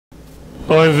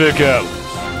I'm Vic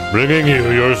Atlas, bringing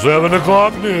you your 7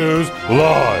 o'clock news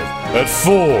live at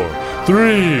 4,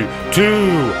 3,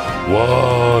 2,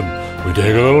 1. We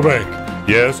take a little break.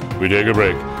 Yes, we take a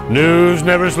break. News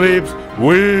never sleeps,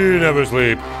 we never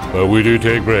sleep, but we do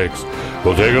take breaks.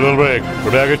 We'll take a little break.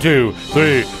 We're back at 2,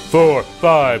 3, 4,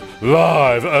 5,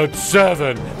 live at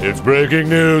 7. It's breaking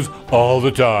news all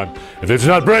the time. If it's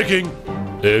not breaking,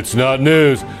 it's not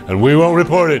news, and we won't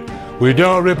report it. We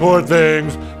don't report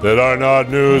things that are not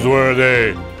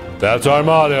newsworthy. That's our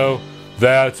motto.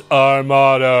 That's our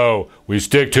motto. We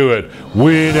stick to it.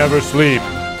 We never sleep.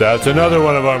 That's another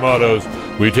one of our mottos.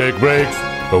 We take breaks,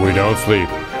 but we don't sleep.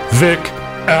 Vic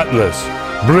Atlas.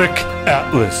 Brick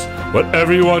Atlas.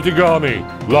 Whatever you want to call me.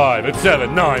 Live at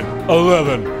 7, 9,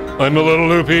 11. I'm a little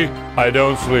loopy. I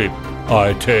don't sleep.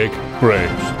 I take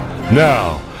breaks.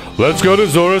 Now, let's go to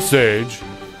Zora Sage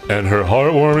and her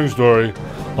heartwarming story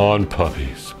on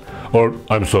puppies. Or,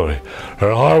 I'm sorry, her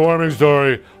heartwarming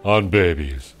story on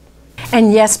babies.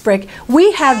 And yes, Brick,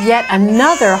 we have yet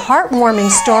another heartwarming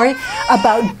story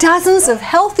about dozens of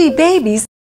healthy babies.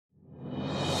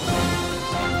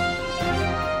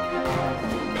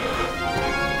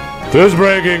 This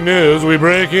breaking news, we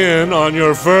break in on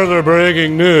your further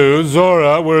breaking news.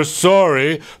 Zora, we're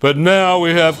sorry, but now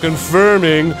we have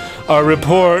confirming a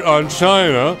report on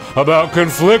China about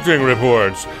conflicting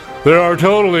reports. There are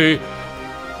totally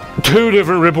 2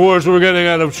 different reports we're getting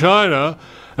out of China,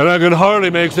 and I can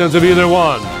hardly make sense of either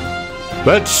one.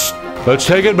 Let's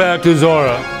take it back to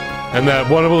Zora and that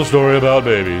wonderful story about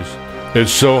babies.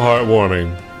 It's so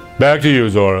heartwarming. Back to you,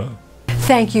 Zora.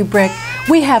 Thank you, Brick.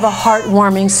 We have a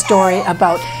heartwarming story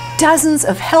about dozens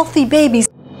of healthy babies.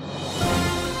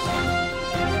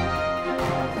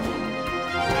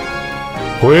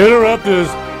 We interrupt this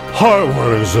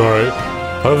heartwarming story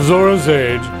of Zora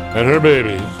Sage and her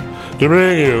babies to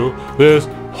bring you this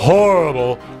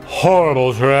horrible,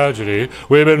 horrible tragedy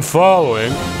we've been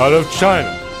following out of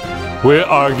China. We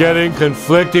are getting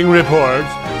conflicting reports.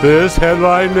 This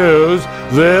headline news,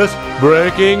 this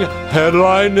breaking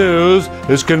headline news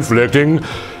is conflicting.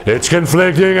 It's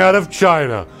conflicting out of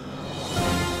China.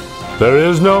 There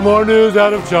is no more news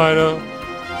out of China.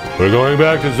 We're going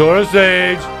back to Zora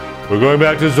Sage. We're going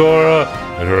back to Zora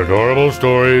and her adorable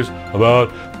stories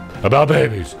about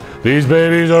babies. These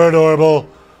babies are adorable.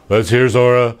 Let's hear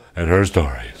Zora and her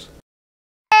stories.